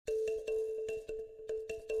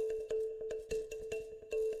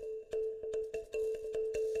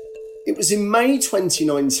It was in May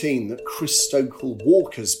 2019 that Chris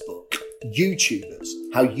Stokell-Walker's book, YouTubers,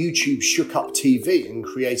 How YouTube Shook Up TV and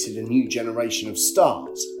Created a New Generation of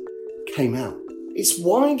Stars, came out. It's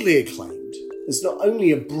widely acclaimed as not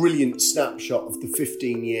only a brilliant snapshot of the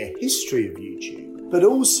 15-year history of YouTube, but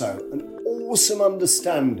also an awesome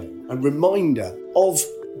understanding and reminder of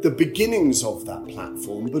the beginnings of that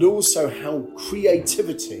platform, but also how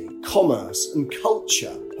creativity, commerce and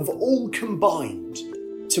culture have all combined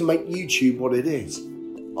to make YouTube what it is.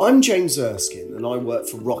 I'm James Erskine and I work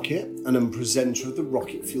for Rocket and am presenter of the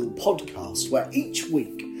Rocket Fuel podcast, where each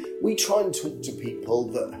week we try and talk to people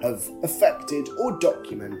that have affected or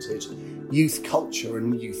documented youth culture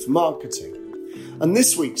and youth marketing. And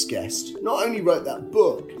this week's guest not only wrote that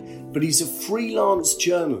book, but he's a freelance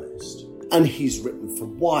journalist. And he's written for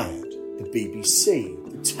Wired, the BBC,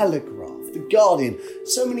 the Telegraph, the Guardian,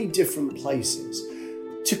 so many different places.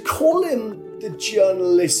 To call him the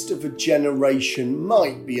journalist of a generation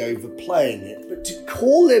might be overplaying it, but to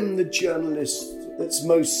call him the journalist that's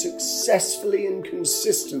most successfully and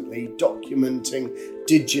consistently documenting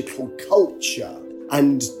digital culture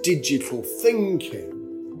and digital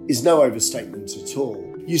thinking is no overstatement at all.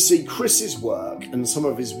 You see, Chris's work and some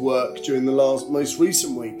of his work during the most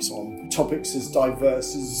recent weeks on topics as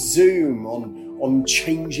diverse as Zoom, on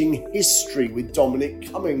changing history with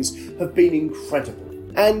Dominic Cummings have been incredible.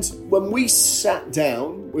 And when we sat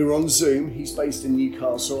down, we were on Zoom, he's based in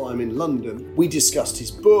Newcastle, I'm in London, we discussed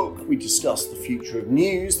his book, we discussed the future of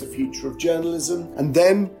news, the future of journalism, and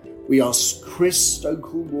then we asked Chris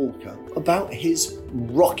Stokell-Walker about his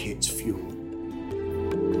Rocket Fuel.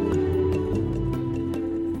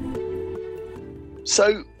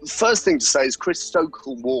 So, first thing to say is Chris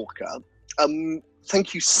Stokell-Walker,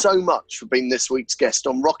 thank you so much for being this week's guest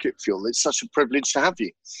on Rocket Fuel. It's such a privilege to have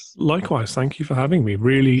you. Likewise, thank you for having me.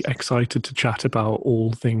 Really excited to chat about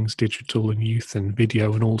all things digital and youth and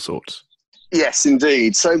video and all sorts. Yes,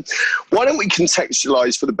 indeed. So why don't we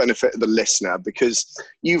contextualise for the benefit of the listener, because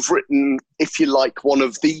you've written, if you like, one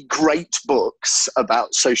of the great books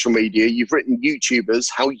about social media. You've written YouTubers,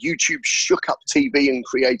 How YouTube Shook Up TV and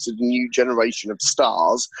Created a New Generation of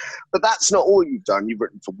Stars. But that's not all you've done. You've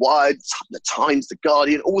written for Wired, The Times, The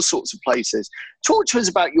Guardian, all sorts of places. Talk to us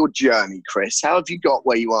about your journey, Chris. How have you got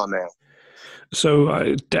where you are now? So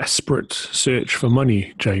a desperate search for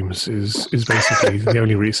money, James, is basically the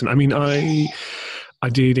only reason. I mean, I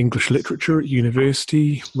did English literature at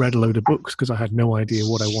university, read a load of books because I had no idea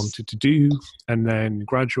what I wanted to do, and then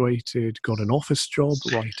graduated, got an office job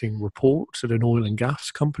writing reports at an oil and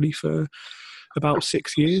gas company for about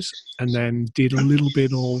 6 years, and then did a little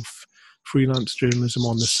bit of freelance journalism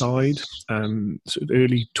on the side. Sort of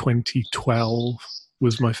early 2012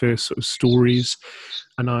 was my first sort of stories,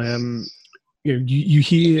 and I am... You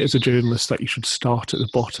hear as a journalist that you should start at the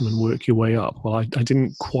bottom and work your way up. Well, I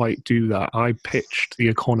didn't quite do that. I pitched The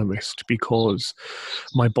Economist because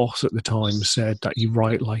my boss at the time said that you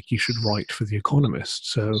write like you should write for The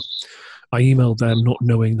Economist. So I emailed them not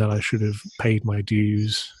knowing that I should have paid my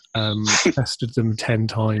dues, tested them 10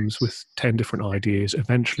 times with 10 different ideas.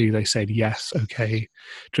 Eventually they said, yes, okay,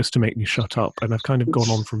 just to make me shut up. And I've kind of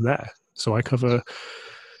gone on from there. So I cover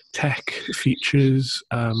tech, features,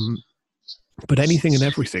 but anything and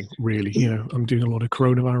everything, really. I'm doing a lot of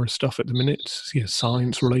coronavirus stuff at the minute,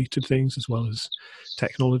 science-related things as well as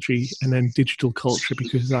technology, and then digital culture,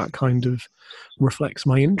 because that kind of reflects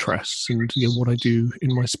my interests and what I do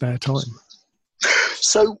in my spare time.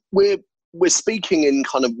 So we're speaking in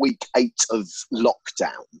kind of week 8 of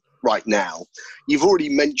lockdown right now. You've already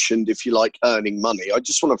mentioned, if you like, earning money. I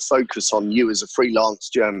just want to focus on you as a freelance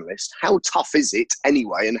journalist. How tough is it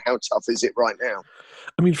anyway, and how tough is it right now?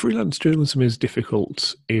 I mean, freelance journalism is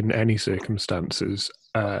difficult in any circumstances,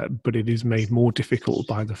 but it is made more difficult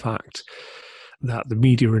by the fact that the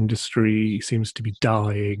media industry seems to be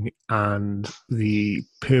dying, and the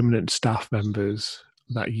permanent staff members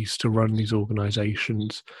that used to run these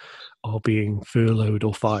organisations are being furloughed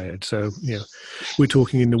or fired. So, we're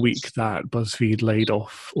talking in the week that BuzzFeed laid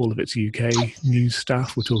off all of its UK news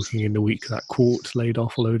staff. We're talking in the week that Quartz laid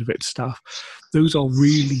off a load of its staff. Those are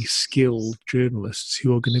really skilled journalists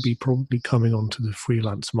who are going to be probably coming onto the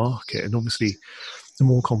freelance market. And obviously, the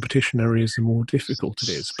more competition there is, the more difficult it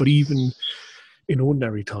is. But even in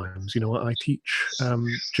ordinary times, I teach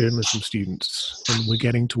journalism students, and we're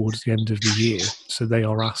getting towards the end of the year. So they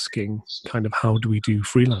are asking kind of, how do we do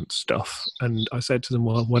freelance stuff? And I said to them,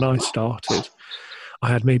 well, when I started, I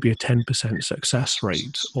had maybe a 10% success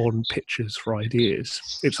rate on pitches for ideas.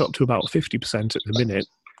 It's up to about 50% at the minute.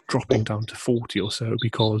 dropping down to 40 or so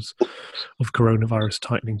because of coronavirus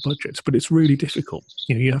tightening budgets. But it's really difficult.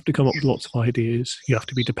 You have to come up with lots of ideas. You have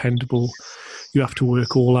to be dependable. You have to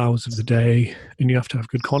work all hours of the day, and you have to have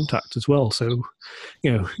good contact as well. So,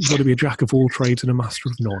 you've got to be a jack of all trades and a master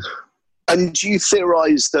of none. And do you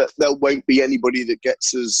theorise that there won't be anybody that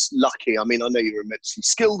gets as lucky? I mean, I know you're immensely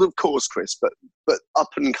skilled, of course, Chris, but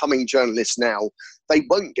up-and-coming journalists now, they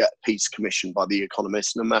won't get a peace commission by The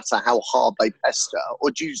Economist, no matter how hard they pester.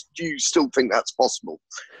 Or do you still think that's possible?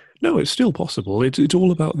 No, it's still possible. It's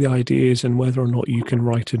all about the ideas and whether or not you can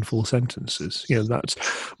write in full sentences. That's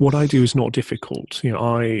what I do is not difficult.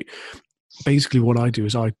 Basically what I do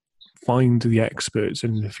is I find the experts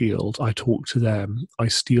in the field, I talk to them, I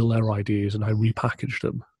steal their ideas and I repackage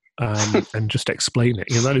them and just explain it.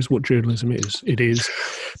 That is what journalism is. It is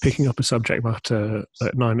picking up a subject matter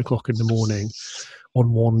at 9 o'clock in the morning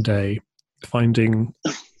on one day, finding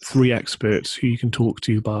 3 experts who you can talk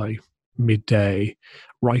to by midday,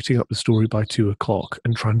 writing up the story by 2 o'clock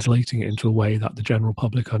and translating it into a way that the general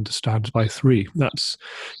public understands by 3. That's,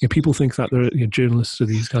 people think that journalists are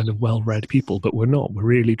these kind of well-read people, but we're not. We're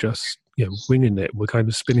really just, winging it. We're kind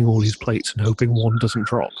of spinning all these plates and hoping one doesn't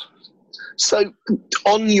drop. So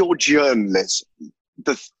on your journalism,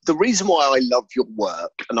 the reason why I love your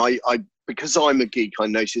work, and I because I'm a geek, I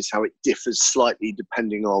notice how it differs slightly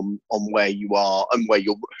depending on where you are and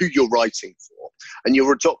who you're writing for. And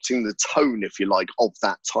you're adopting the tone, if you like, of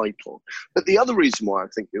that title. But the other reason why I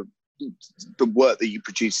think the work that you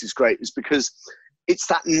produce is great is because it's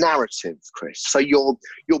that narrative, Chris. So you're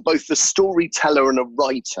both the storyteller and a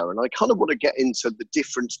writer. And I kind of want to get into the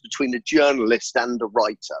difference between a journalist and a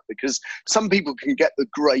writer, because some people can get the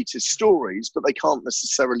greatest stories, but they can't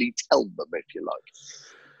necessarily tell them, if you like.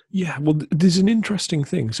 Yeah, well, there's an interesting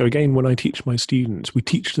thing. So again, when I teach my students, we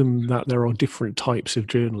teach them that there are different types of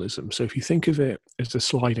journalism. So if you think of it as a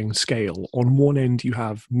sliding scale, on one end you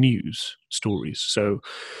have news stories. So,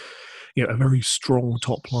 a very strong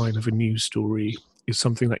top line of a news story is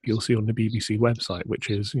something that you'll see on the BBC website, which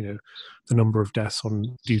is, the number of deaths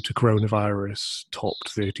due to coronavirus topped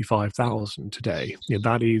 35,000 today.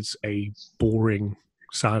 That is a boring,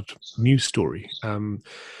 sad news story.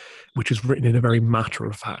 Which is written in a very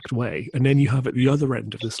matter-of-fact way. And then you have at the other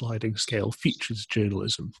end of the sliding scale features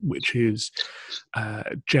journalism, which is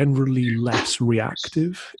generally less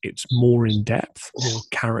reactive. It's more in-depth or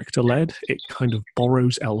character-led. It kind of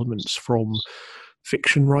borrows elements from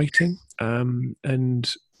fiction writing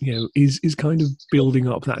and, is kind of building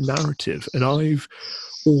up that narrative. And I've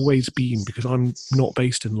always been, because I'm not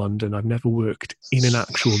based in London, I've never worked in an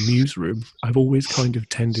actual newsroom, I've always kind of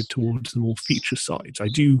tended towards the more feature sides. I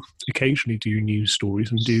do occasionally do news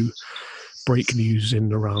stories and do break news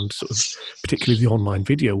in around sort of particularly the online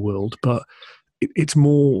video world, but it's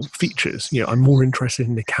more features. I'm more interested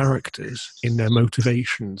in the characters, in their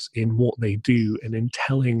motivations, in what they do, and in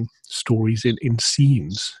telling stories in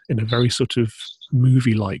scenes in a very sort of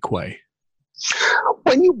movie-like way.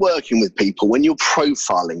 When you're working with people, when you're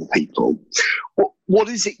profiling people, what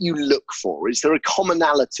is it you look for? Is there a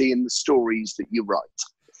commonality in the stories that you write?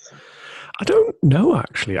 I don't know,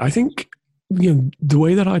 actually. I think, the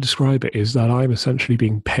way that I describe it is that I'm essentially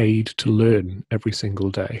being paid to learn every single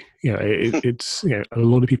day. It's, a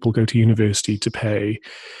lot of people go to university to pay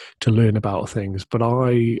to learn about things, but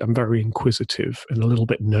I am very inquisitive and a little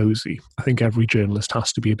bit nosy. I think every journalist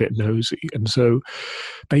has to be a bit nosy. And so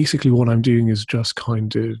basically what I'm doing is just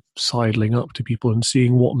kind of sidling up to people and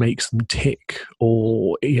seeing what makes them tick,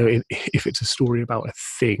 or, if it's a story about a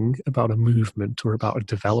thing, about a movement or about a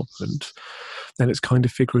development, then it's kind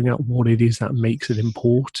of figuring out what it is that makes it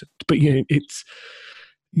important. But, it's...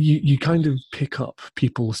 You kind of pick up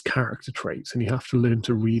people's character traits and you have to learn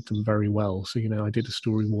to read them very well. So, I did a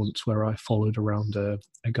story once where I followed around a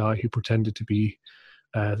guy who pretended to be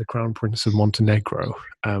the Crown Prince of Montenegro,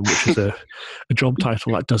 which is a job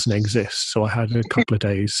title that doesn't exist. So I had a couple of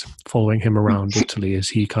days following him around Italy as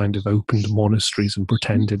he kind of opened monasteries and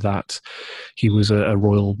pretended that he was a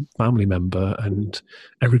royal family member, and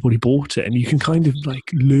everybody bought it. And you can kind of like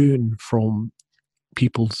learn from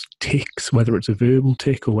people's ticks, whether it's a verbal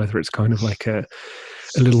tick or whether it's kind of like a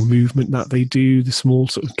little movement that they do, the small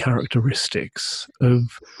sort of characteristics of,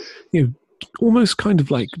 almost kind of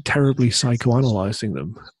like terribly psychoanalyzing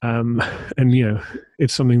them. And,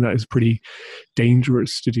 it's something that is pretty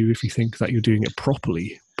dangerous to do if you think that you're doing it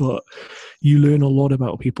properly, but you learn a lot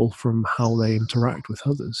about people from how they interact with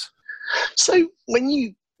others. So when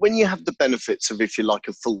you have the benefits of, if you like,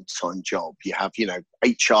 a full-time job, you have,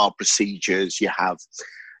 HR procedures, you have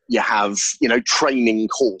you have, training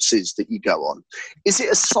courses that you go on. Is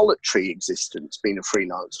it a solitary existence being a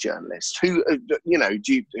freelance journalist? Who do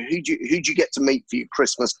you get to meet for your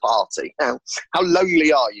Christmas party? How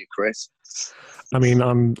lonely are you, Chris? I mean,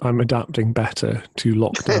 I'm adapting better to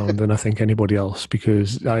lockdown than I think anybody else,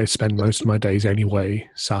 because I spend most of my days anyway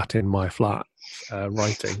sat in my flat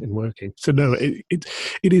writing and working. So no, it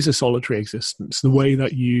is a solitary existence. The way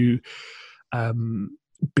that you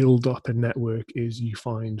build up a network is you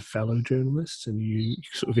find fellow journalists and you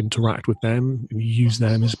sort of interact with them and you use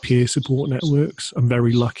them as peer support networks. I'm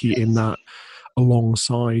very lucky in that,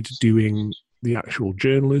 alongside doing the actual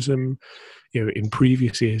journalism, in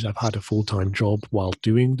previous years I've had a full-time job while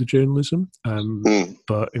doing the journalism,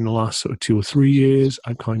 but in the last sort of 2 or 3 years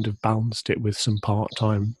I've kind of balanced it with some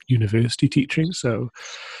part-time university teaching. So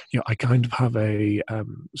I kind of have a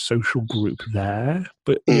social group there,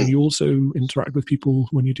 but you also interact with people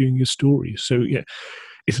when you're doing your stories. So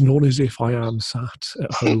it's not as if I am sat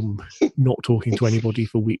at home not talking to anybody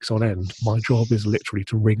for weeks on end. My job is literally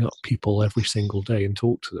to ring up people every single day and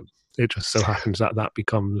talk to them. It just so happens that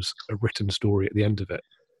becomes a written story at the end of it.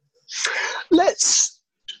 Let's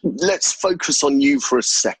focus on you for a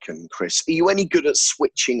second, Chris. Are you any good at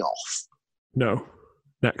switching off? No.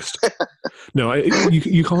 Next. No,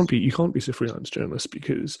 you can't be. You can't be a freelance journalist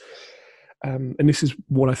because, and this is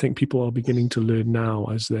what I think people are beginning to learn now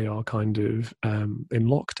as they are kind of in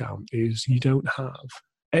lockdown, is you don't have.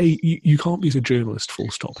 You can't be a journalist full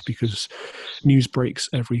stop, because news breaks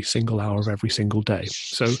every single hour of every single day.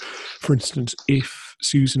 So, for instance, if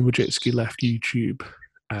Susan Wojcicki left YouTube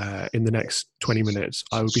in the next 20 minutes,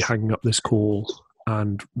 I would be hanging up this call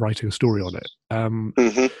and writing a story on it.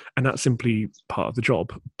 And that's simply part of the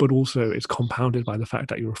job. But also it's compounded by the fact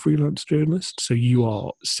that you're a freelance journalist. So you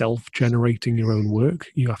are self-generating your own work.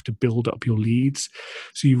 You have to build up your leads.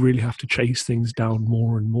 So you really have to chase things down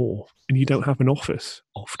more and more. And you don't have an office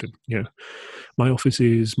often. My office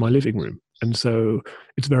is my living room. And so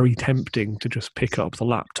it's very tempting to just pick up the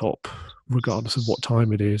laptop, regardless of what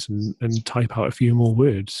time it is, and type out a few more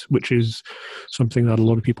words, which is something that a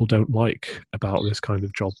lot of people don't like about this kind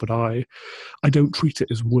of job. But I don't treat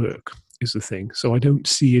it as work, is the thing. So I don't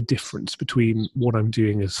see a difference between what I'm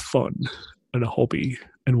doing as fun and a hobby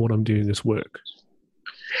and what I'm doing as work.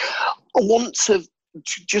 I want to,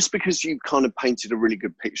 just because you kind of painted a really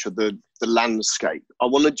good picture of the landscape, I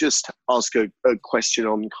want to just ask a question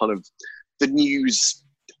on kind of the news,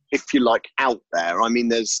 if you like, out there. I mean,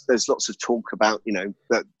 there's lots of talk about,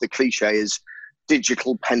 the cliche is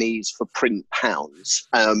digital pennies for print pounds.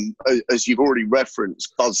 As you've already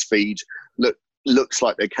referenced, BuzzFeed looks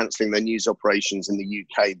like they're cancelling their news operations in the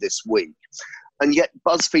UK this week. And yet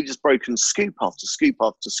BuzzFeed has broken scoop after scoop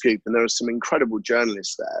after scoop, and there are some incredible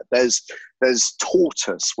journalists there. There's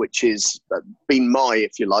Tortoise, which has been my,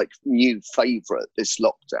 if you like, new favourite this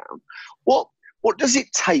lockdown. What does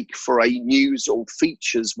it take for a news or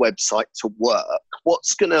features website to work?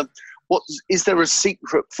 Is there a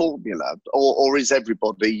secret formula, or is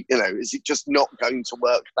everybody, is it just not going to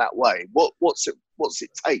work that way? What's it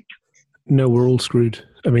take? No, we're all screwed.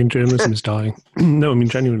 I mean, journalism is dying. No, I mean,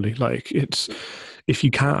 genuinely, it's, if you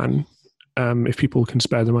can, if people can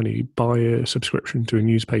spare the money, buy a subscription to a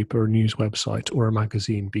newspaper, a news website, or a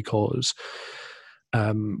magazine, because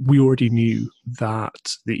we already knew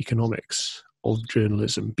that the economics of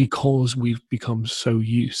journalism, because we've become so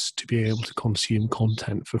used to being able to consume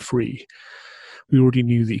content for free, we already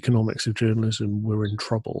knew the economics of journalism were in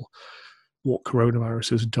trouble. What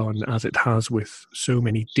coronavirus has done, as it has with so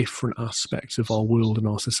many different aspects of our world and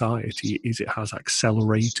our society, is it has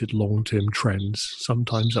accelerated long-term trends,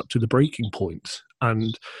 sometimes up to the breaking point.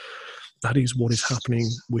 And that is what is happening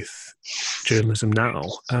with journalism now.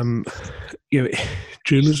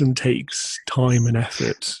 Journalism takes time and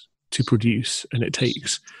effort to produce, and it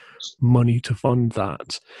takes money to fund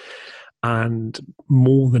that. And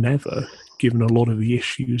more than ever, given a lot of the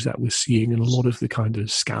issues that we're seeing and a lot of the kind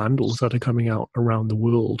of scandals that are coming out around the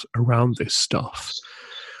world around this stuff,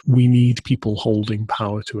 we need people holding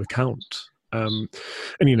power to account. It's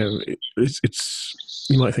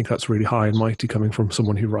you might think that's really high and mighty coming from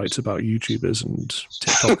someone who writes about YouTubers and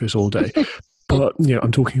TikTokers all day. But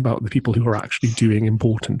I'm talking about the people who are actually doing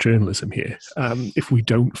important journalism here. If we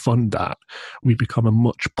don't fund that, we become a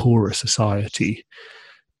much poorer society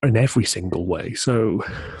in every single way. So,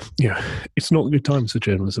 it's not good times for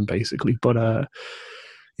journalism, basically. But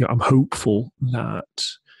I'm hopeful that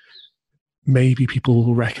maybe people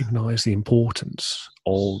will recognise the importance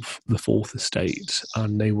of the Fourth Estate,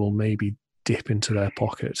 and they will maybe dip into their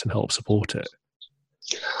pockets and help support it.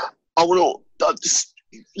 I want to just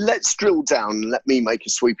let's drill down and let me make a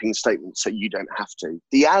sweeping statement so you don't have to.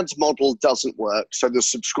 The ads model doesn't work, so the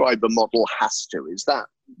subscriber model has to. Is that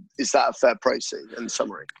a fair process in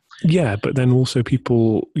summary? Yeah, but then also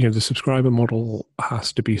people, the subscriber model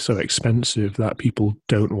has to be so expensive that people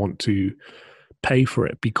don't want to pay for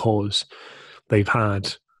it because they've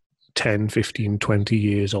had 10, 15, 20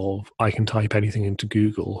 years of, I can type anything into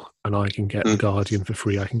Google and I can get The Guardian for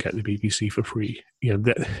free, I can get the BBC for free.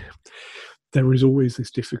 There is always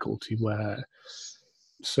this difficulty where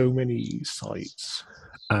so many sites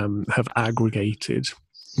have aggregated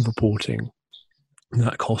reporting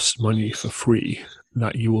that costs money for free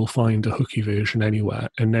that you will find a hooky version anywhere.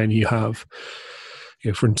 And then you have,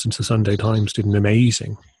 for instance, the Sunday Times did an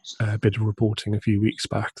amazing bit of reporting a few weeks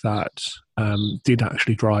back that did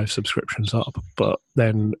actually drive subscriptions up, but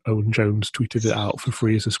then Owen Jones tweeted it out for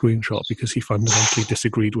free as a screenshot because he fundamentally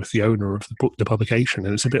disagreed with the owner of the publication.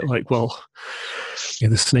 And it's a bit like, well,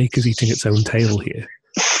 the snake is eating its own tail here.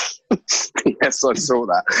 Yes, I saw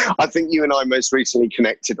that. I think you and I most recently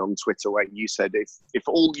connected on Twitter where you said if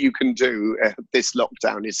all you can do this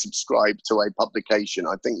lockdown is subscribe to a publication,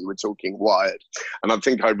 I think you were talking Wired. And I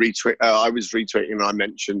think I was retweeting and I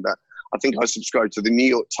mentioned that I think I subscribe to the New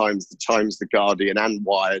York Times, the Times, the Guardian and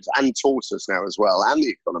Wired and Tortoise now as well and The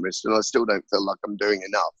Economist, and I still don't feel like I'm doing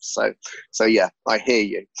enough. So yeah, I hear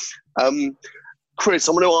you. Chris,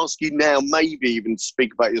 I'm going to ask you now, maybe even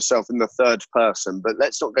speak about yourself in the third person, but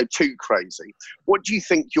let's not go too crazy. What do you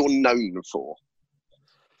think you're known for?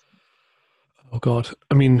 Oh, God.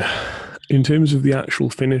 I mean, in terms of the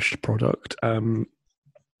actual finished product,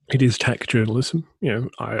 it is tech journalism.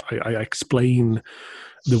 I explain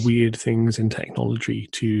the weird things in technology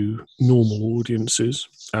to normal audiences.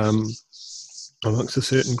 Amongst a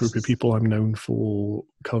certain group of people, I'm known for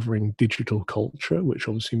covering digital culture, which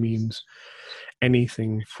obviously means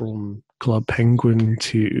anything from Club Penguin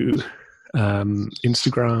to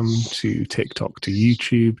Instagram to TikTok to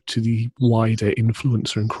YouTube to the wider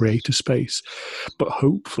influencer and creator space. But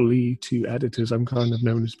hopefully to editors, I'm kind of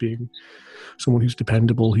known as being someone who's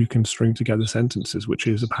dependable, who can string together sentences, which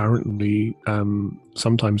is apparently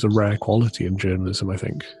sometimes a rare quality in journalism, I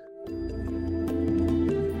think.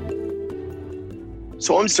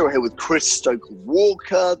 So I'm still here with Chris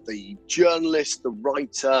Stokell-Walker, the journalist, the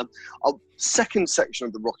writer. Our second section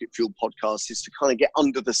of the Rocket Fuel podcast is to kind of get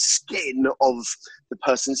under the skin of the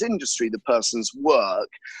person's industry, the person's work.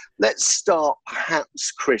 Let's start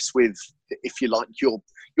perhaps, Chris, with, if you like, your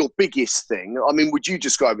biggest thing. I mean, would you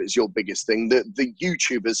describe it as your biggest thing? The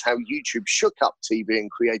YouTubers, how YouTube shook up TV and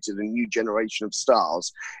created a new generation of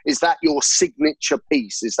stars. Is that your signature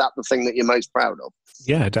piece? Is that the thing that you're most proud of?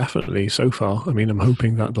 Yeah, definitely. So far, I mean, I'm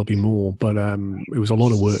hoping that there'll be more, but it was a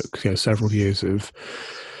lot of work. Several years of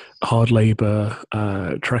hard labour,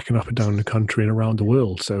 trekking up and down the country and around the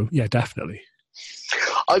world. So yeah, definitely.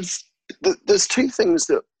 There's two things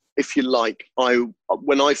that, if you like,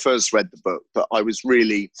 when I first read the book, that I was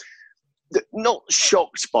really not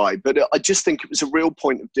shocked by, but I just think it was a real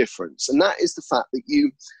point of difference, and that is the fact that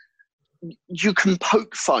you can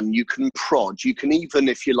poke fun, you can prod, you can even,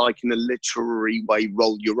 if you like, in a literary way,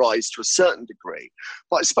 roll your eyes to a certain degree.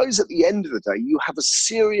 But I suppose at the end of the day, you have a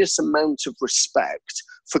serious amount of respect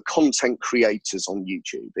for content creators on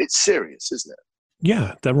YouTube. It's serious, isn't it?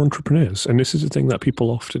 Yeah, they're entrepreneurs. And this is the thing that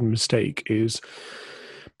people often mistake is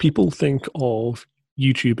people think of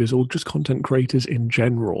YouTubers or just content creators in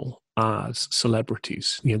general as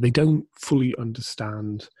celebrities. They don't fully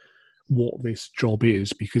understand what this job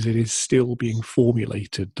is because it is still being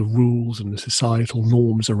formulated. The rules and the societal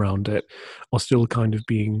norms around it are still kind of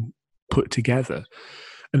being put together.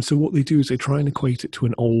 And so what they do is they try and equate it to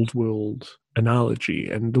an old world analogy.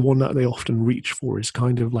 And the one that they often reach for is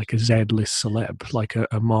kind of like a Z-list celeb, like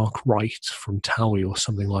a Mark Wright from Towie or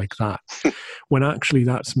something like that. When actually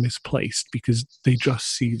that's misplaced because they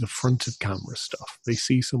just see the front of camera stuff. They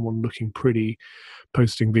see someone looking pretty,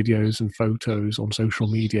 posting videos and photos on social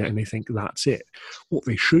media, and they think that's it. What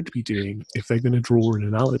they should be doing, if they're going to draw an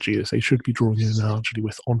analogy, is they should be drawing an analogy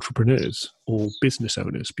with entrepreneurs or business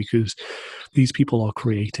owners, because these people are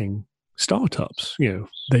creating startups.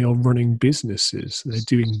 They are running businesses, they're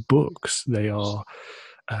doing books, they are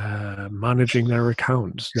managing their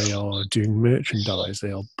accounts, they are doing merchandise,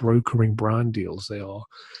 they are brokering brand deals, they are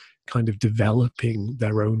kind of developing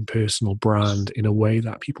their own personal brand in a way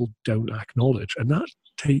that people don't acknowledge, and that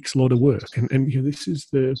takes a lot of work. And this is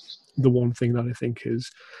the one thing that I think has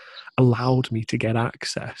allowed me to get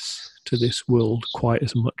access to this world quite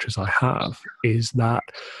as much as I have, is that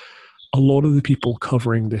a lot of the people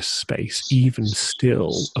covering this space even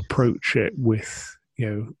still approach it with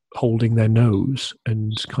holding their nose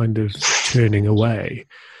and kind of turning away,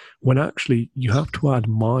 when actually you have to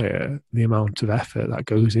admire the amount of effort that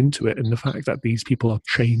goes into it and the fact that these people are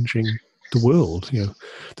changing the world.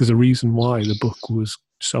 There's a reason why the book was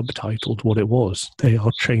subtitled what it was. They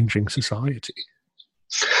are changing society.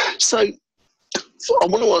 So I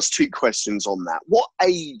want to ask two questions on that. What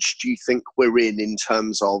age do you think we're in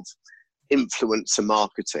terms of influencer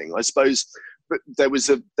marketing? I suppose there was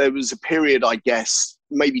a period, I guess,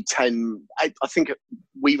 maybe 10, I think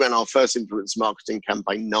we ran our first influencer marketing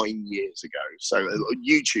campaign 9 years ago. So a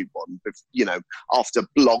YouTube one, after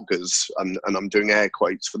bloggers, and I'm doing air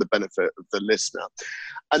quotes for the benefit of the listener.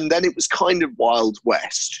 And then it was kind of Wild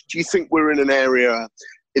West. Do you think we're in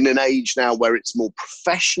an age now where it's more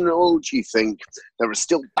professional? Do you think there are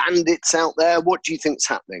still bandits out there? What do you think's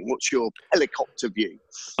happening? What's your helicopter view?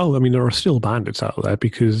 Oh, I mean, there are still bandits out there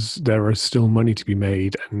because there is still money to be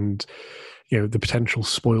made, and the potential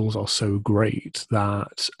spoils are so great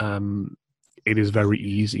that it is very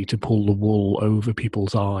easy to pull the wool over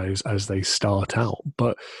people's eyes as they start out.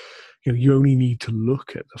 But you only need to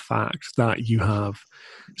look at the fact that you have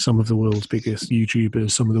some of the world's biggest YouTubers,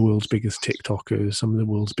 some of the world's biggest TikTokers, some of the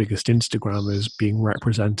world's biggest Instagrammers being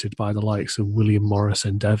represented by the likes of William Morris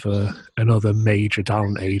Endeavour and other major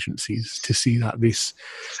talent agencies to see that this,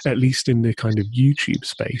 at least in the kind of YouTube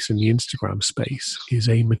space and the Instagram space, is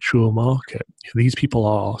a mature market. These people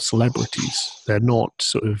are celebrities. They're not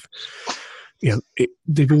sort of,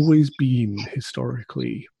 they've always been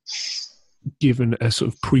historically given a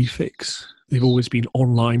sort of prefix. They've always been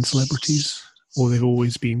online celebrities, or they've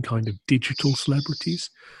always been kind of digital celebrities,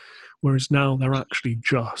 whereas now they're actually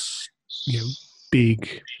just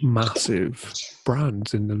big, massive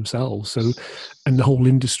brands in themselves. So, and the whole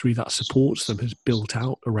industry that supports them has built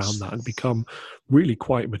out around that and become really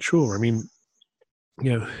quite mature. I mean,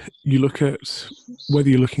 you look at whether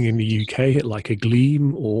you're looking in the UK at like a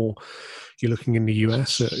Gleam, or you're looking in the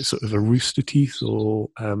US at sort of a Rooster Teeth, or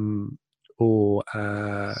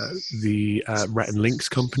the Rhett and Lynx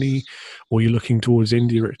company, or you're looking towards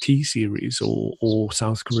India at T-Series, or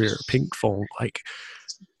South Korea at Pinkfong. Like,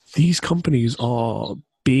 these companies are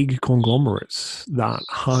big conglomerates that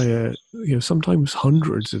hire, sometimes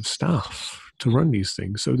hundreds of staff to run these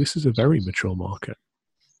things. So this is a very mature market.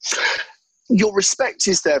 Your respect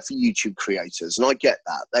is there for YouTube creators, and I get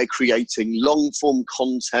that. They're creating long-form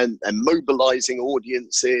content, they're mobilizing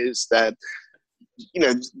audiences, they're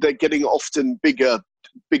getting often bigger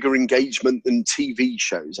engagement than TV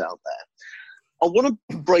shows out there. I want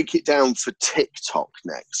to break it down for TikTok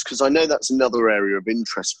next, because I know that's another area of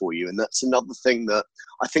interest for you, and that's another thing that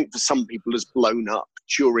I think for some people has blown up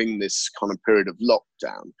during this kind of period of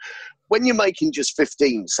lockdown. When you're making just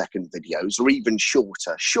 15-second videos or even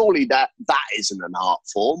shorter, surely that isn't an art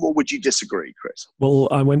form, or would you disagree, Chris? Well,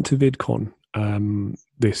 I went to VidCon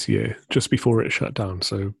this year, just before it shut down.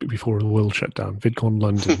 So before the world shut down, VidCon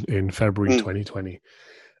London in February 2020.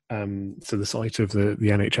 So the site of the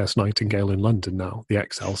NHS Nightingale in London now, the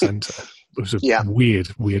Excel Centre. It was a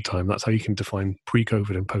weird time. That's how you can define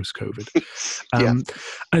pre-COVID and post-COVID.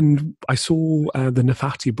 And I saw the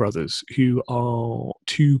Nafati brothers, who are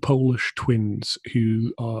two Polish twins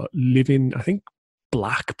who live in, I think,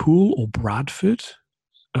 Blackpool or Bradford.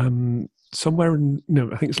 Somewhere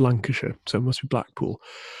I think it's Lancashire, so it must be Blackpool.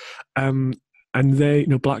 And they,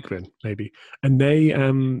 Blackburn, maybe. And they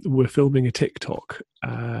were filming a TikTok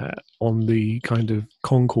on the kind of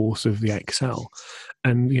concourse of the Excel.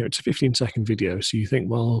 And, it's a 15-second video. So you think,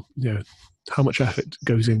 well, how much effort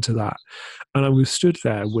goes into that? And I was stood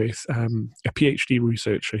there with a PhD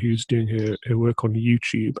researcher who's doing her work on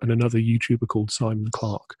YouTube, and another YouTuber called Simon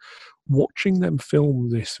Clark, watching them film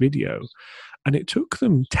this video. And it took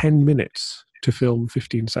them 10 minutes to film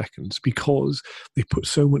 15 seconds because they put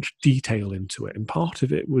so much detail into it. And part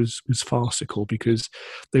of it was farcical, because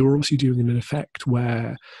they were also doing an effect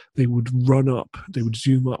where they would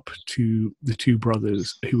zoom up to the two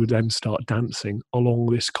brothers, who would then start dancing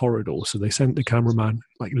along this corridor. So they sent the cameraman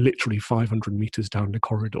like literally 500 meters down the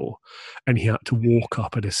corridor, and he had to walk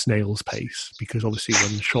up at a snail's pace, because obviously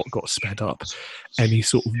when the shot got sped up, any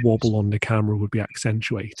sort of wobble on the camera would be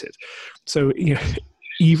accentuated. So,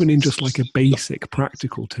 even in just like a basic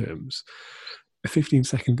practical terms, a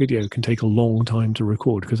 15-second video can take a long time to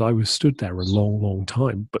record, because I was stood there a long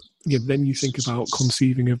time. But then you think about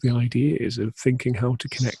conceiving of the ideas, of thinking how to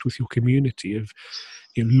connect with your community, of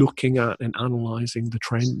looking at and analysing the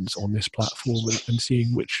trends on this platform, and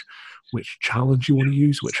seeing which challenge you want to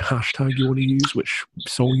use, which hashtag you want to use, which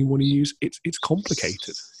song you want to use. It's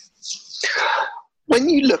complicated. When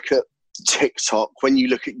you look at TikTok, when you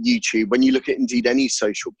look at YouTube, when you look at indeed any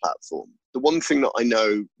social platform, the one thing that I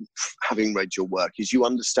know, having read your work, is you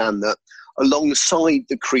understand that alongside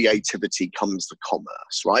the creativity comes the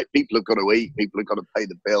commerce, right? People have got to eat, people have got to pay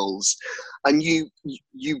the bills, and you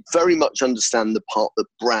very much understand the part that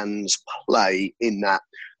brands play in that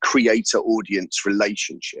creator-audience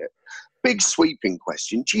relationship. Big sweeping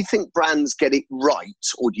question. Do you think brands get it right,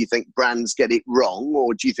 or do you think brands get it wrong,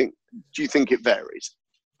 or do you think it varies?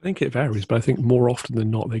 I think it varies, but I think more often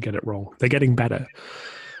than not, they get it wrong. They're getting better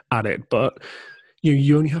at it, but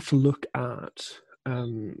you only have to look at,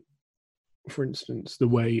 for instance, the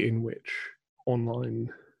way in which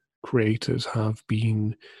online creators have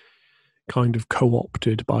been kind of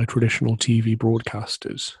co-opted by traditional TV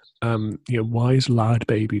broadcasters. Why is Lad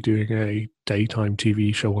Baby doing a daytime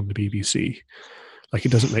TV show on the BBC? Like,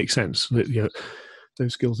 it doesn't make sense.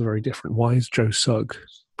 Those skills are very different. Why is Joe Sugg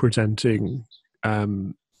presenting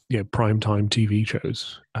primetime TV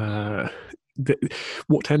shows?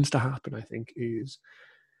 What tends to happen, I think, is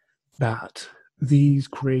that these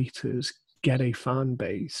creators get a fan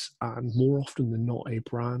base, and more often than not, a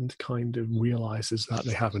brand kind of realizes that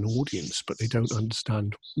they have an audience, but they don't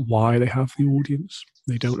understand why they have the audience.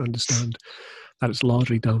 They don't understand that it's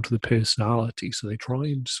largely down to the personality, so they try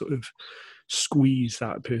and sort of squeeze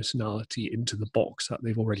that personality into the box that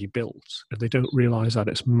they've already built, and they don't realize that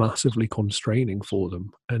it's massively constraining for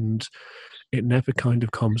them, and it never kind of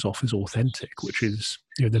comes off as authentic, which is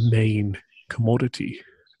the main commodity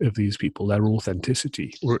of these people, their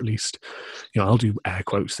authenticity, or at least, I'll do air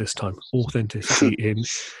quotes this time, authenticity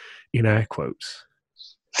in air quotes.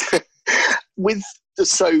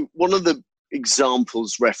 So one of the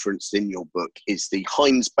examples referenced in your book is the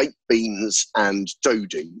Heinz baked beans and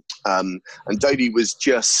Dodie. And Dodie was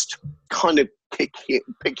just kind of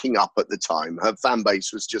picking up at the time. Her fan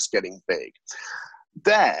base was just getting big.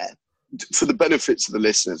 There, for the benefits of the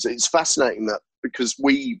listeners, it's fascinating that, because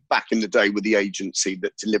we, back in the day, were the agency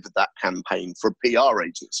that delivered that campaign for a PR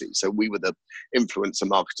agency. So we were the influencer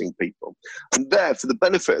marketing people. And there, for the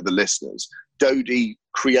benefit of the listeners, Dodie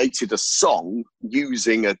created a song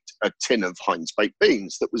using a tin of Heinz baked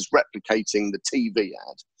beans that was replicating the TV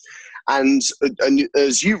ad. And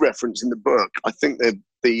as you reference in the book, I think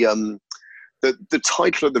the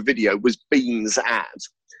title of the video was Beans Ad.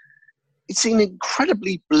 It's an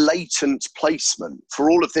incredibly blatant placement for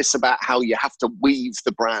all of this about how you have to weave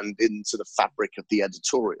the brand into the fabric of the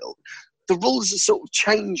editorial. The rules are sort of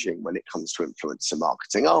changing when it comes to influencer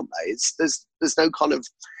marketing, aren't they? There's no kind of,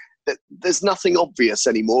 there's nothing obvious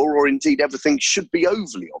anymore, or indeed everything should be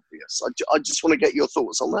overly obvious. I just want to get your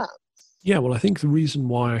thoughts on that. Yeah, well, I think the reason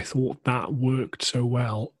why I thought that worked so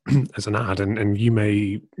well as an ad, and you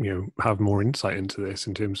may have more insight into this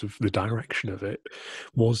in terms of the direction of it,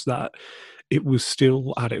 was that it was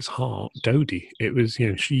still at its heart Dodie. It was,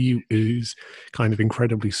 she is kind of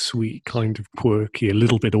incredibly sweet, kind of quirky, a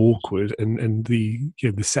little bit awkward, and the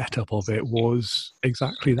the setup of it was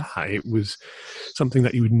exactly that. It was something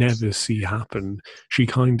that you would never see happen. She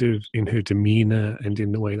kind of, in her demeanor and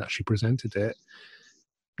in the way that she presented it,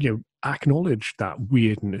 acknowledged that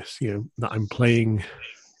weirdness, that I'm playing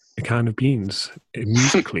a can of beans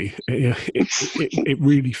musically. It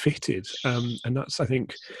really fitted. And that's, I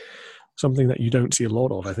think, something that you don't see a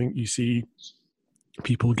lot of. I think you see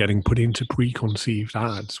people getting put into preconceived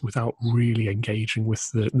ads without really engaging with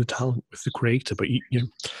the talent, with the creator. But,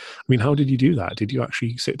 how did you do that? Did you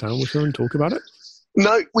actually sit down with her and talk about it?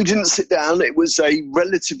 No, we didn't sit down. It was a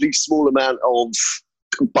relatively small amount of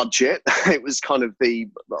budget. It was kind of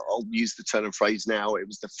I'll use the turn of phrase now, it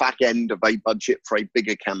was the fag end of a budget for a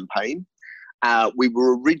bigger campaign. We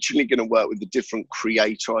were originally going to work with a different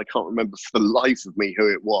creator. I can't remember for the life of me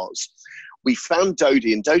who it was. We found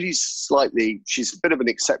Dodie, and Dodie's she's a bit of an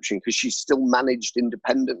exception because she's still managed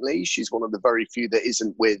independently. She's one of the very few that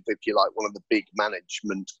isn't with, if you like, one of the big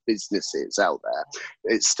management businesses out there.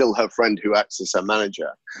 It's still her friend who acts as her manager.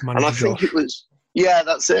 And I think it was, yeah,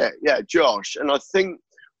 that's it. Yeah, Josh. And I think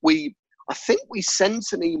we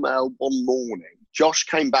sent an email one morning. Josh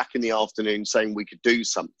came back in the afternoon saying we could do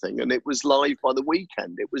something, and it was live by the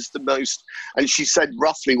weekend. It was the most, and she said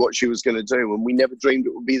roughly what she was going to do, and we never dreamed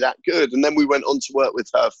it would be that good. And then we went on to work with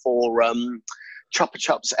her for Chupa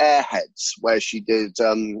Chups Airheads, where she did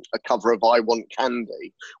a cover of I Want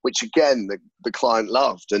Candy, which again, the client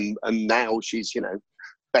loved. And now she's,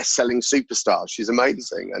 best-selling superstar. She's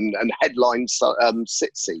amazing, and headlines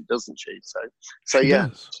Sitsi, doesn't she? So yeah.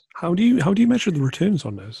 Yes. How do you measure the returns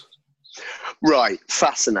on those? Right,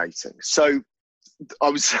 fascinating. So I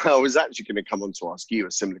was actually going to come on to ask you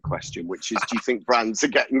a similar question, which is, do you think brands are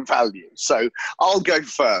getting value? So I'll go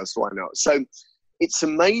first. Why not? So it's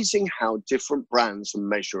amazing how different brands are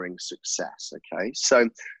measuring success. Okay, so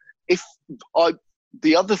if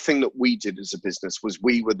the other thing that we did as a business was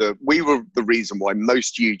we were the reason why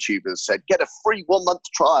most YouTubers said get a free 1 month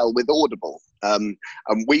trial with Audible, and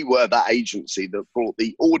we were that agency that brought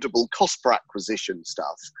the Audible cost per acquisition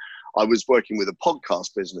stuff. I was working with a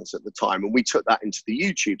podcast business at the time, and we took that into the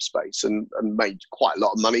YouTube space and made quite a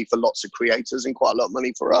lot of money for lots of creators and quite a lot of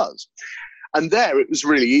money for us. And there it was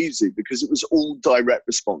really easy because it was all direct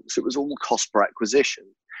response. It was all cost per acquisition.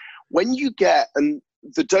 When you get, and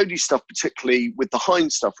the Dodie stuff, particularly with the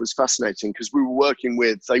Heinz stuff, was fascinating because we were working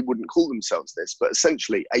with, they wouldn't call themselves this, but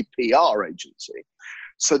essentially a PR agency.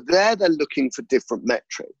 So they're looking for different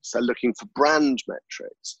metrics. They're looking for brand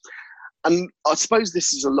metrics. And I suppose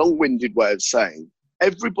this is a long-winded way of saying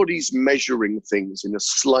everybody's measuring things in a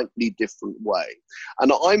slightly different way.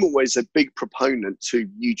 And I'm always a big proponent to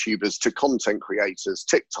YouTubers, to content creators,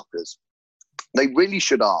 TikTokers. They really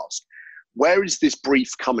should ask, where is this brief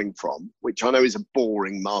coming from? Which I know is a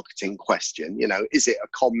boring marketing question. You know, is it a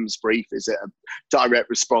comms brief? Is it a direct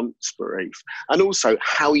response brief? And also,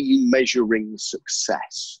 how are you measuring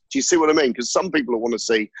success? Do you see what I mean? Because some people will want to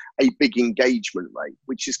see a big engagement rate,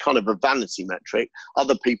 which is kind of a vanity metric.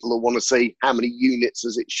 Other people will want to see how many units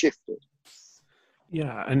has it shifted.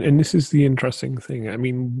 Yeah, and this is the interesting thing. I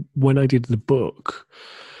mean, when I did the book,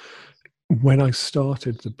 when I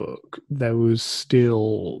started the book, there was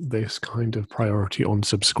still this kind of priority on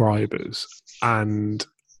subscribers. And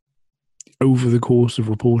over the course of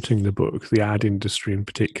reporting the book, the ad industry in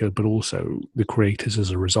particular, but also the creators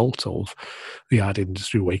as a result of the ad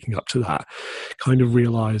industry waking up to that, kind of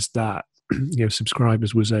realized that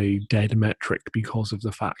subscribers was a dead metric because of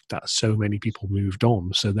the fact that so many people moved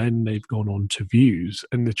on. So then they've gone on to views.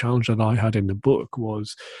 And the challenge that I had in the book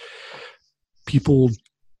was people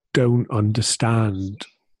don't understand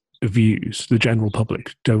views. The general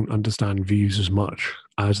public don't understand views as much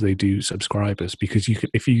as they do subscribers, because you can,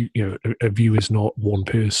 if a view is not one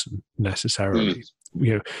person necessarily,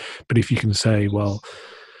 but if you can say, well,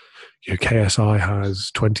 KSI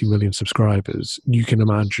has 20 million subscribers, you can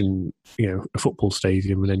imagine, a football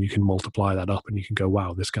stadium, and then you can multiply that up and you can go,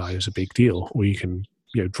 wow, this guy is a big deal. Or you can,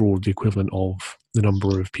 draw the equivalent of the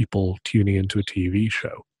number of people tuning into a TV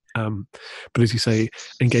show. But as you say,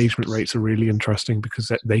 engagement rates are really interesting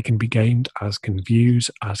because they can be gained, as can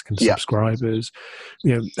views, as can subscribers.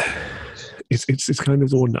 It's kind of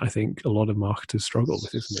the one that I think a lot of marketers struggle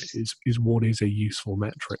with, isn't it? Is what is a useful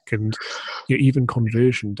metric? And even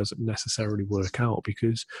conversion doesn't necessarily work out,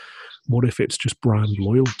 because what if it's just brand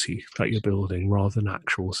loyalty that you're building rather than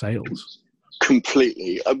actual sales?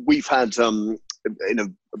 Completely. We've had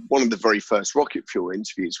in one of the very first Rocket Fuel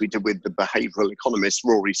interviews we did with the behavioural economist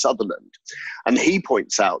Rory Sutherland, and he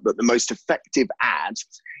points out that the most effective ad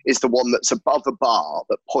is the one that's above a bar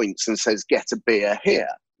that points and says, get a beer here.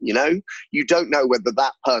 You don't know whether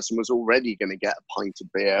that person was already going to get a pint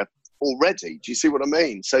of beer already. Do you see what I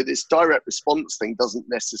mean? So this direct response thing doesn't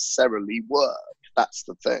necessarily work. That's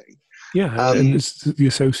the thing. Yeah, and it's the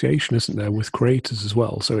association, isn't there, with creators as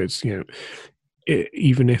well. So it's,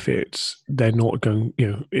 even if they're not going,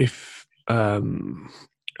 if, I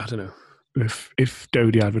don't know, if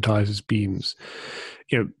Dodie advertises beans,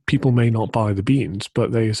 people may not buy the beans,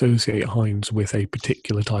 but they associate Heinz with a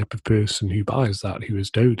particular type of person who buys that, who is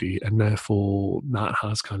Dodie, and therefore that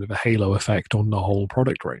has kind of a halo effect on the whole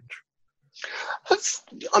product range.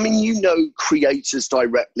 Creators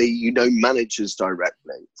directly, managers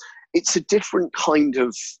directly. It's a different kind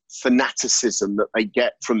of fanaticism that they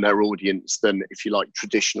get from their audience than, if you like,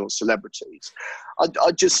 traditional celebrities.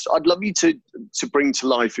 I'd love you to bring to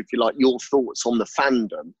life, if you like, your thoughts on the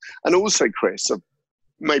fandom. And also, Chris,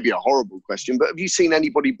 maybe a horrible question, but have you seen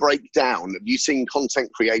anybody break down? Have you seen content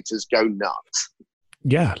creators go nuts?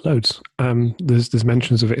 Yeah, loads. There's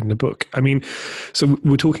mentions of it in the book. I mean, so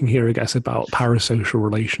we're talking here, I guess, about parasocial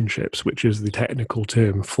relationships, which is the technical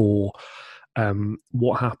term for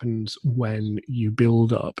what happens when you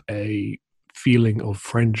build up a feeling of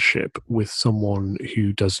friendship with someone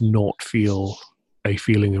who does not feel a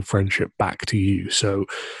feeling of friendship back to you. So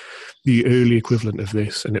the early equivalent of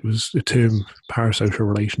this, and it was a term, parasocial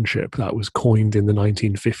relationship, that was coined in the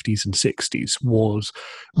 1950s and 60s, was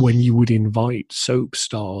when you would invite soap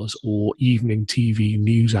stars or evening TV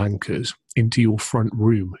news anchors into your front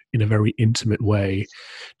room in a very intimate way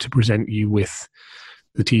to present you with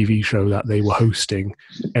the TV show that they were hosting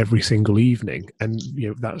every single evening. And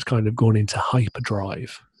that's kind of gone into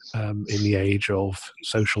hyperdrive in the age of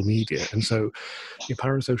social media. And so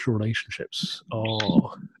parasocial relationships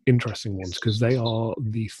are interesting ones because they are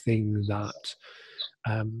the thing that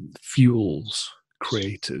fuels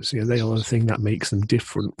creators. You know, they are the thing that makes them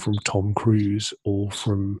different from Tom Cruise or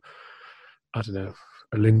from, I don't know,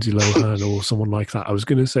 a Lindsay Lohan or someone like that. I was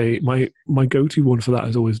going to say my go-to one for that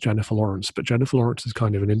is always Jennifer Lawrence, but Jennifer Lawrence is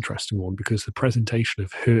kind of an interesting one because the presentation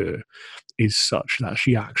of her is such that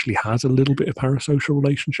she actually has a little bit of parasocial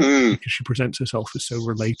relationship because she presents herself as so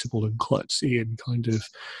relatable and klutzy and kind of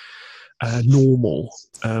normal,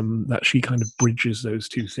 that she kind of bridges those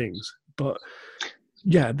two things. But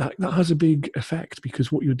yeah, that has a big effect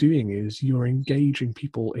because what you're doing is you're engaging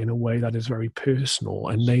people in a way that is very personal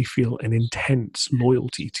and they feel an intense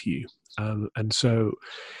loyalty to you. And so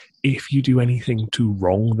if you do anything to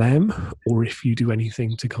wrong them or if you do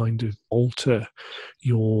anything to kind of alter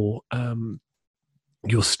your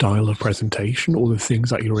style of presentation or the things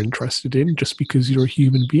that you're interested in just because you're a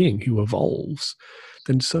human being who evolves,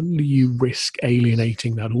 then suddenly you risk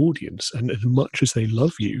alienating that audience. And as much as they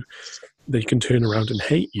love you, they can turn around and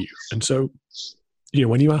hate you. And so, you know,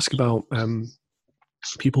 when you ask about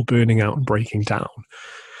people burning out and breaking down,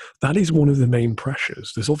 that is one of the main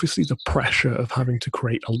pressures. There's obviously the pressure of having to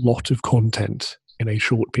create a lot of content in a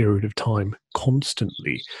short period of time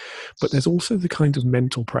constantly, but there's also the kind of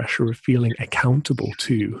mental pressure of feeling accountable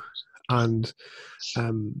to and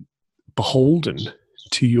beholden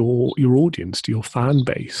to your audience, to your fan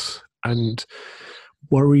base, and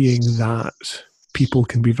worrying that people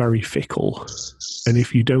can be very fickle. And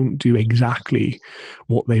if you don't do exactly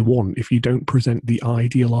what they want, if you don't present the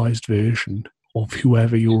idealized version of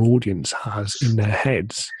whoever your audience has in their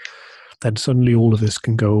heads, then suddenly all of this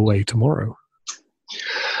can go away tomorrow.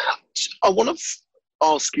 I want to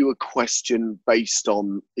ask you a question based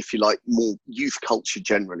on, if you like, more youth culture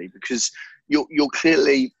generally, because you're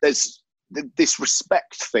clearly, there's this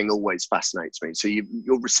respect thing always fascinates me. So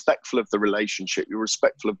you're respectful of the relationship, you're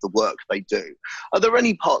respectful of the work they do. Are there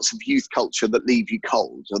any parts of youth culture that leave you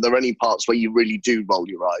cold? Are there any parts where you really do roll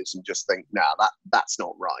your eyes and just think, nah, that's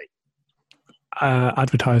not right?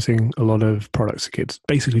 Advertising a lot of products to kids,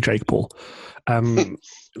 basically Jake Paul.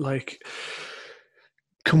 Like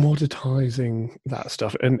commoditizing that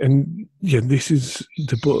stuff. And yeah, this is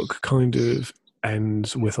the book kind of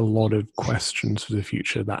ends with a lot of questions for the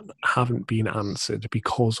future that haven't been answered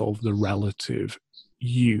because of the relative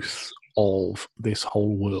youth of this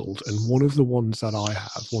whole world. And one of the ones that I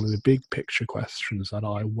have, one of the big picture questions that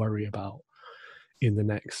I worry about in the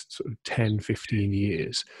next sort of 10, 15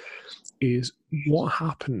 years is what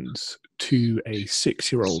happens to a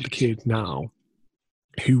 6-year-old kid now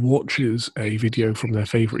who watches a video from their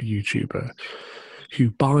favorite YouTuber,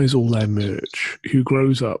 who buys all their merch, who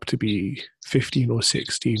grows up to be 15 or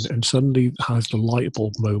 16 and suddenly has the light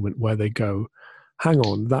bulb moment where they go, hang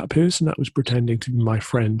on, that person that was pretending to be my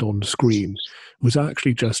friend on screen was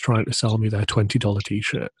actually just trying to sell me their $20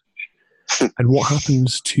 t-shirt. And what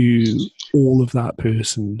happens to all of that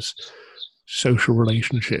person's social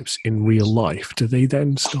relationships in real life? Do they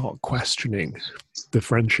then start questioning the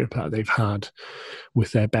friendship that they've had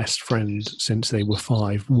with their best friend since they were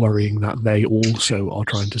 5, worrying that they also are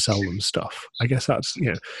trying to sell them stuff? I guess that's,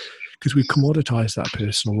 you know, because we've commoditized that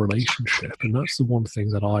personal relationship. And that's the one thing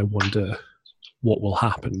that I wonder what will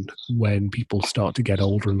happen when people start to get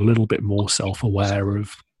older and a little bit more self-aware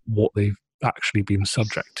of what they've actually been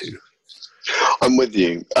subject to. I'm with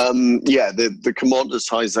you. The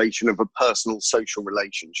commoditization of a personal social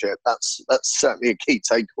relationship, that's certainly a key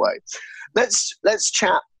takeaway. Let's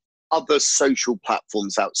chat other social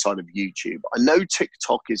platforms outside of YouTube. I know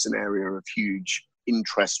TikTok is an area of huge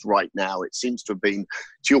interest right now. It seems to have been,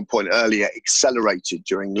 to your point earlier, accelerated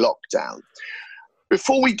during lockdown.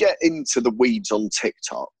 Before we get into the weeds on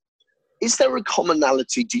TikTok, is there a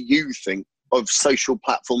commonality, do you think, of social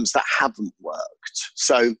platforms that haven't worked?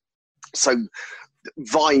 So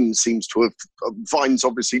Vine seems to have, Vine's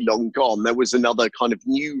obviously long gone. There was another kind of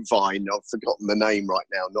new Vine, I've forgotten the name right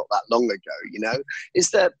now, not that long ago, you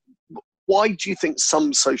know? Why do you think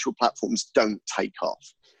some social platforms don't take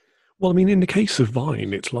off? Well, I mean, in the case of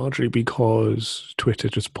Vine, it's largely because Twitter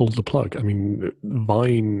just pulled the plug. I mean,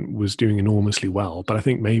 Vine was doing enormously well, but I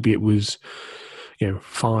think maybe it was,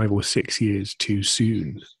 5 or 6 years too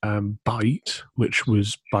soon. Byte, which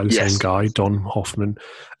was by the same guy, Don Hoffman,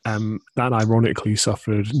 that ironically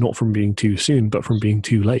suffered not from being too soon, but from being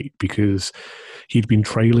too late, because he'd been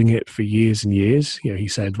trailing it for years and years. He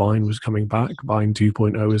said Vine was coming back, Vine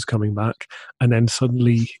 2.0 is coming back, and then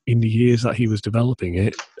suddenly, in the years that he was developing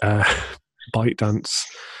it, ByteDance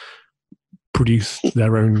produced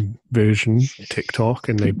their own version, TikTok,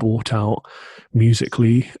 and they bought out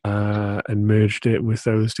Musical.ly and merged it with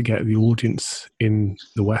those to get the audience in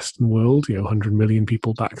the Western world, 100 million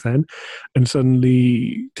people back then. And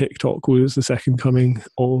suddenly TikTok was the second coming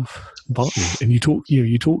of Vine. And you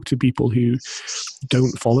talk to people who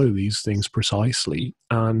don't follow these things precisely,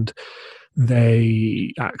 and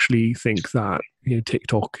they actually think that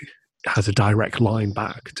TikTok has a direct line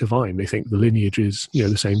back to Vine. They think the lineage is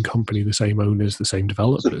the same company, the same owners, the same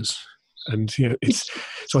developers, and it's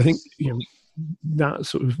so I think that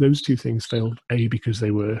sort of those two things failed, because they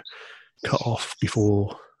were cut off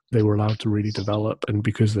before they were allowed to really develop, and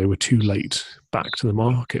because they were too late back to the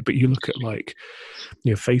market. But you look at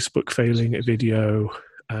Facebook failing at video,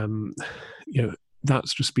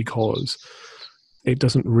 that's just because it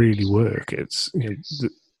doesn't really work. It's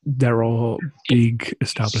there are big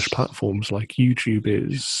established platforms like YouTube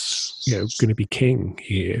is going to be king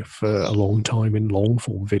here for a long time in long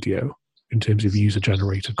form video in terms of user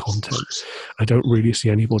generated content. I don't really see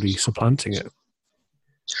anybody supplanting it.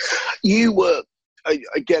 You were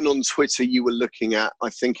again on Twitter, you were looking at, I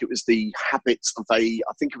think it was the habits of a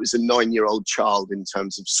 9-year-old child in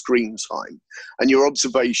terms of screen time. And your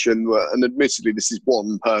observation were, and admittedly this is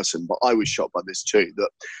one person, but I was shocked by this too, that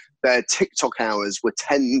their TikTok hours were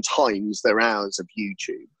 10 times their hours of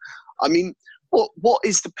YouTube. I mean, what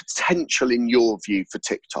is the potential in your view for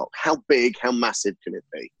TikTok? How big, how massive can it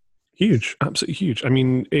be? Huge, absolutely huge. I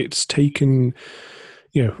mean, it's taken,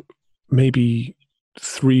 maybe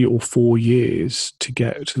 3 or 4 years to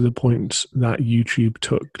get to the point that YouTube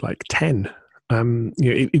took like 10.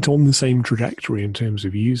 It's on the same trajectory in terms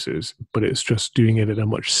of users, but it's just doing it at a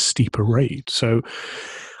much steeper rate. So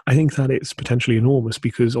I think that it's potentially enormous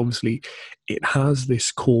because obviously it has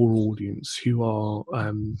this core audience who are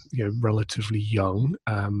relatively young,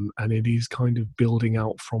 and it is kind of building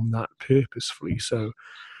out from that purposefully. So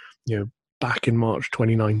back in March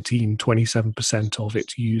 2019, 27% of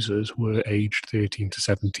its users were aged 13 to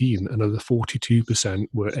 17. Another 42%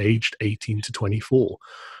 were aged 18 to 24.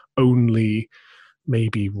 Only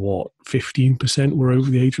maybe 15% were over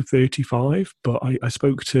the age of 35. But I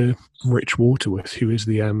spoke to Rich Waterworth, who is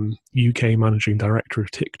the UK managing director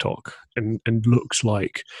of TikTok, and looks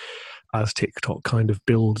like as TikTok kind of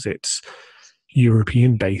builds its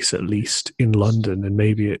European base, at least in London, and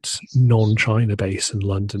maybe its non-China base in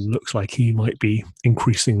London, looks like he might be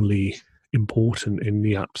increasingly important in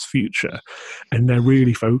the app's future. And they're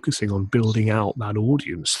really focusing on building out that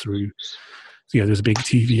audience through, there's a big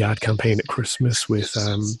TV ad campaign at Christmas with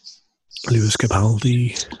Lewis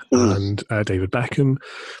Capaldi and David Beckham.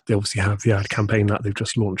 They obviously have the ad campaign that they've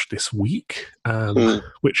just launched this week,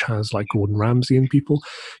 which has like Gordon Ramsay and people.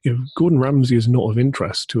 Gordon Ramsay is not of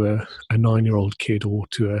interest to a 9-year-old kid or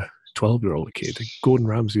to a 12-year-old kid. Gordon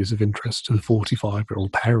Ramsay is of interest to the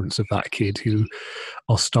 45-year-old parents of that kid who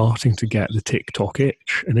are starting to get the TikTok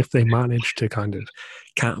itch. And if they manage to kind of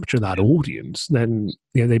capture that audience, then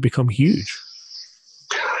they become huge.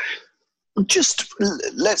 Just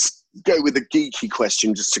let's go with a geeky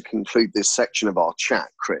question just to conclude this section of our chat,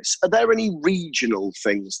 Chris. Are there any regional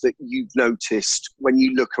things that you've noticed when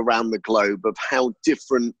you look around the globe of how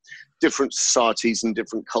different societies and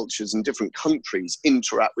different cultures and different countries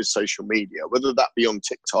interact with social media, whether that be on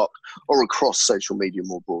TikTok or across social media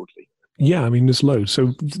more broadly? Yeah, I mean, there's loads.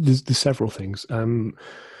 So there's several things. On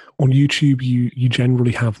YouTube, you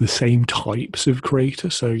generally have the same types of creator.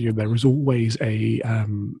 So there is always a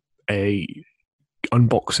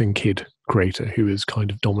unboxing kid creator who is kind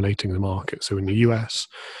of dominating the market. So in the US,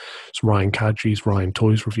 it's Ryan Kadji's Ryan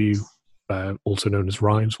Toys Review, also known as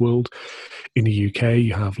Ryan's World. In the UK,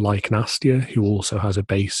 you have Like Nastia, who also has a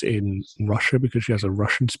base in Russia because she has a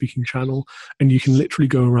Russian-speaking channel. And you can literally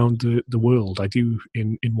go around the world. I do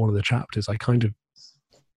in one of the chapters, I kind of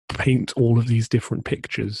paint all of these different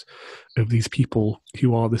pictures of these people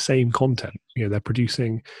who are the same content. They're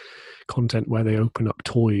producing content where they open up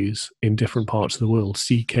toys in different parts of the world.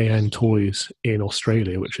 CKN Toys in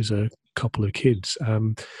Australia, which is a couple of kids,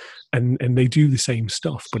 and they do the same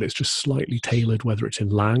stuff, but it's just slightly tailored, whether it's in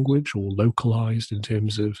language or localized in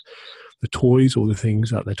terms of the toys or the things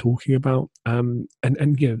that they're talking about.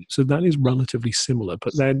 So that is relatively similar.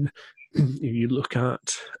 But then you look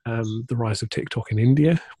at the rise of TikTok in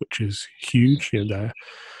India, which is huge.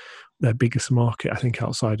 Their biggest market, I think,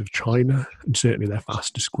 outside of China, and certainly their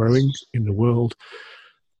fastest growing in the world.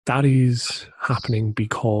 That is happening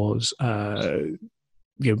because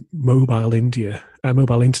mobile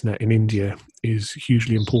internet in India is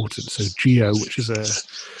hugely important. So Jio, which is a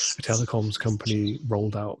telecoms company,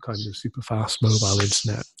 rolled out kind of super fast mobile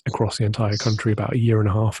internet across the entire country about a year and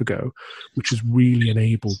a half ago, which has really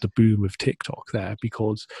enabled the boom of TikTok there,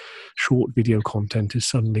 because short video content is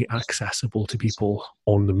suddenly accessible to people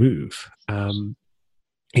on the move.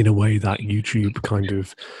 In a way that YouTube kind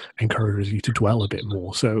of encourages you to dwell a bit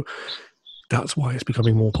more. So that's why it's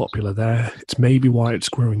becoming more popular there. It's maybe why it's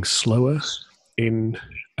growing slower in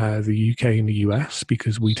the UK and the US,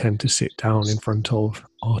 because we tend to sit down in front of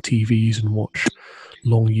our TVs and watch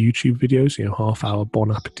long YouTube videos, half-hour Bon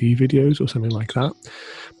Appetit videos or something like that.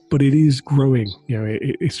 But it is growing.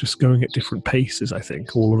 It's just going at different paces, I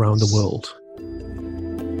think, all around the world.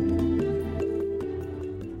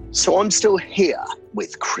 So I'm still here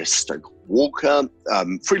with Chris Stokes-Walker,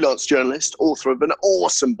 freelance journalist, author of an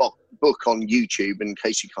awesome book on YouTube. In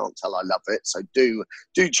case you can't tell, I love it. So do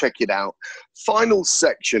check it out. Final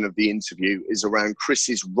section of the interview is around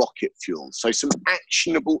Chris's rocket fuel. So some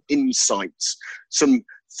actionable insights, some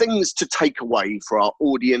things to take away for our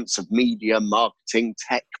audience of media, marketing,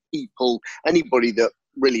 tech people, anybody that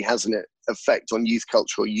really has an effect on youth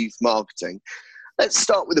culture or youth marketing. Let's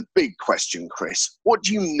start with a big question, Chris. What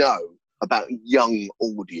do you know about young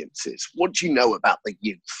audiences? What do you know about the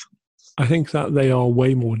youth? I think that they are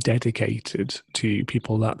way more dedicated to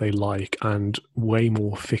people that they like and way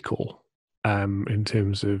more fickle in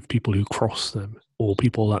terms of people who cross them or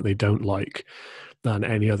people that they don't like than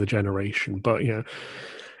any other generation. But,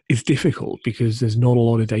 it's difficult because there's not a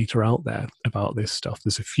lot of data out there about this stuff.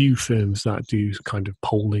 There's a few firms that do kind of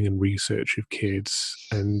polling and research of kids,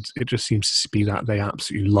 and it just seems to be that they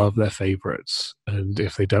absolutely love their favorites. And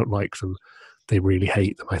if they don't like them, they really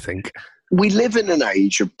hate them, I think. We live in an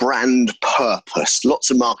age of brand purpose.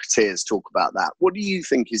 Lots of marketeers talk about that. What do you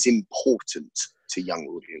think is important to young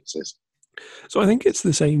audiences? So I think it's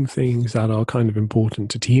the same things that are kind of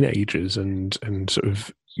important to teenagers and sort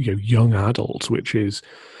of young adults, which is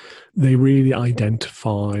they really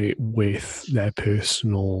identify with their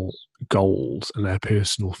personal goals and their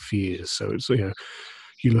personal fears. So it's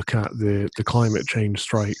you look at the climate change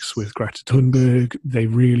strikes with Greta Thunberg, they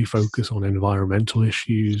really focus on environmental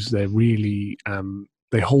issues. They're really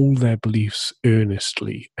they hold their beliefs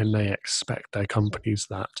earnestly, and they expect their companies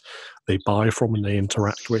that they buy from and they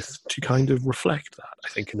interact with to kind of reflect that, I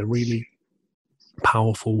think, in a really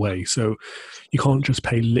powerful way. So you can't just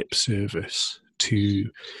pay lip service to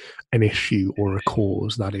an issue or a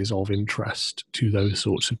cause that is of interest to those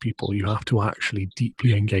sorts of people. You have to actually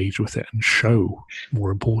deeply engage with it and show,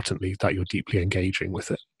 more importantly, that you're deeply engaging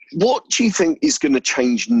with it. What do you think is going to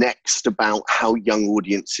change next about how young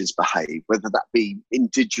audiences behave, whether that be in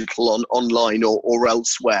digital, online or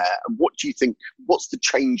elsewhere? And what do you think, what's the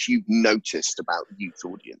change you've noticed about youth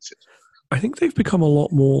audiences? I think they've become a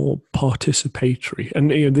lot more participatory.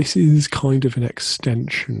 And this is kind of an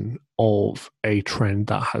extension of a trend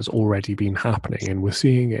that has already been happening. And we're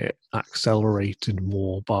seeing it accelerated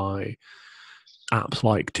more by apps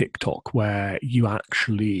like TikTok, where you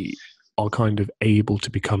actually are kind of able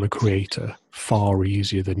to become a creator far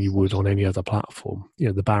easier than you would on any other platform.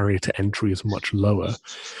 The barrier to entry is much lower.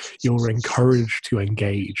 You're encouraged to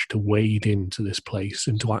engage, to wade into this place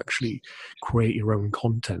and to actually create your own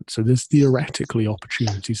content. So there's theoretically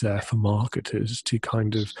opportunities there for marketers to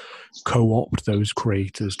kind of co-opt those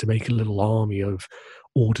creators, to make a little army of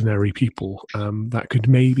ordinary people that could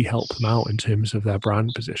maybe help them out in terms of their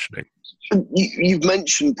brand positioning. You've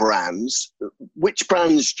mentioned brands. Which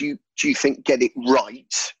brands do you think get it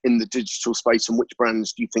right in the digital space, and which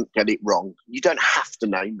brands do you think get it wrong? You don't have to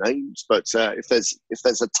name names, but if there's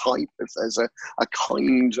a type, if there's a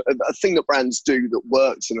thing that brands do that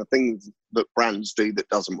works and a thing that brands do that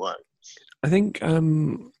doesn't work. I think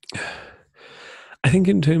in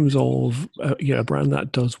terms of a brand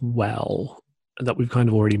that does well, that we've kind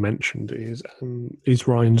of already mentioned, is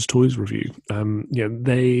Ryan's Toys Review.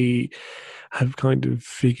 They have kind of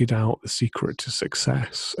figured out the secret to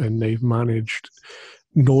success, and they've managed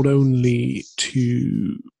not only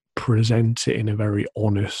to present it in a very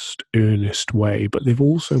honest, earnest way, but they've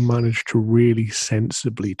also managed to really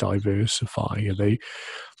sensibly diversify.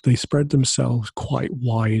 They spread themselves quite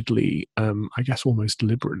widely, I guess almost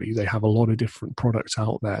deliberately. They have a lot of different products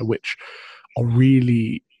out there which are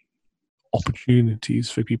really opportunities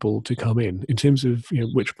for people to come in terms of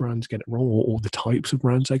which brands get it wrong, or the types of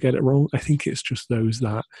brands that get it wrong. I think it's just those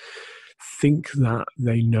that think that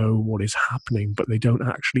they know what is happening, but they don't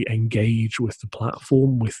actually engage with the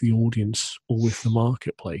platform, with the audience, or with the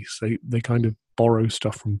marketplace. They kind of borrow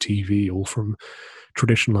stuff from TV or from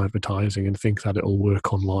traditional advertising and think that it'll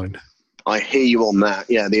work online. I hear you on that.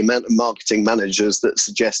 Yeah, the amount of marketing managers that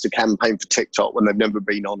suggest a campaign for TikTok when they've never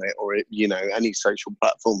been on it, or any social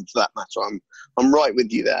platform for that matter. I'm right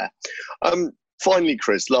with you there. Finally,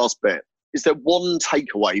 Chris, last bit. Is there one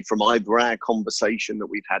takeaway from either our conversation that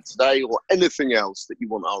we've had today, or anything else that you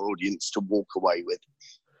want our audience to walk away with?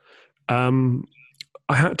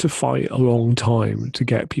 I had to fight a long time to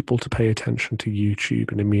get people to pay attention to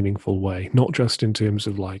YouTube in a meaningful way, not just in terms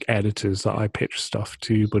of like editors that I pitch stuff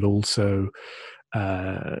to, but also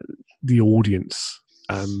the audience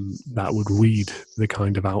that would read the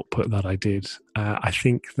kind of output that I did. I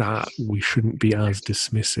think that we shouldn't be as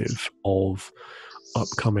dismissive of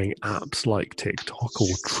upcoming apps like TikTok or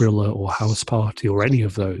Triller or House Party or any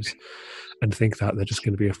of those, and think that they're just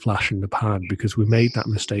going to be a flash in the pan, because we made that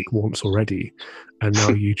mistake once already, and now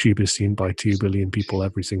YouTube is seen by 2 billion people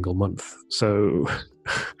every single month. So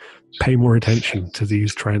pay more attention to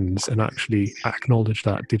these trends and actually acknowledge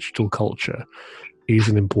that digital culture is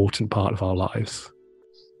an important part of our lives.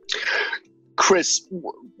 Chris,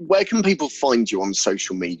 where can people find you on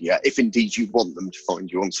social media, if indeed you want them to find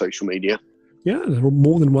you on social media? Yeah, they're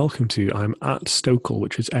more than welcome to. I'm at Stokel,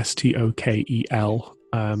 which is Stokel,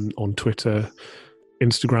 on Twitter.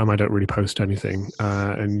 Instagram, I don't really post anything.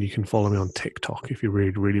 And you can follow me on TikTok if you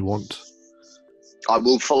really, really want. I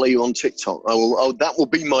will follow you on TikTok. That will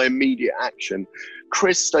be my immediate action.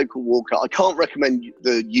 Chris Stokel-Walker, I can't recommend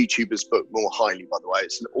the YouTuber's book more highly, by the way.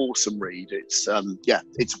 It's an awesome read. It's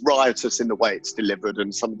it's riotous in the way it's delivered,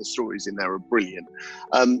 and some of the stories in there are brilliant.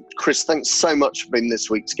 Chris, thanks so much for being this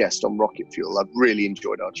week's guest on Rocket Fuel. I've really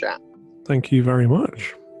enjoyed our chat. Thank you very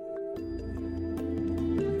much.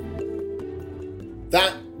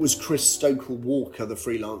 That was Chris Stokel-Walker, the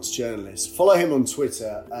freelance journalist. Follow him on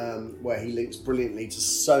Twitter, where he links brilliantly to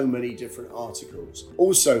so many different articles.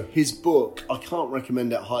 Also, his book, I can't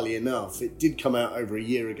recommend it highly enough. It did come out over a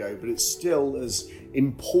year ago, but it's still as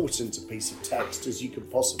important a piece of text as you could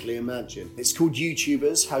possibly imagine. It's called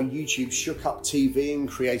YouTubers, How YouTube Shook Up TV and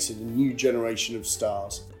Created a New Generation of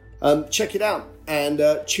Stars. Check it out and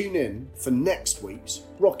tune in for next week's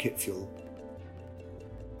Rocket Fuel.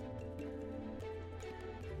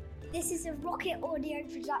 This is a Rocket Audio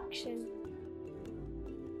production.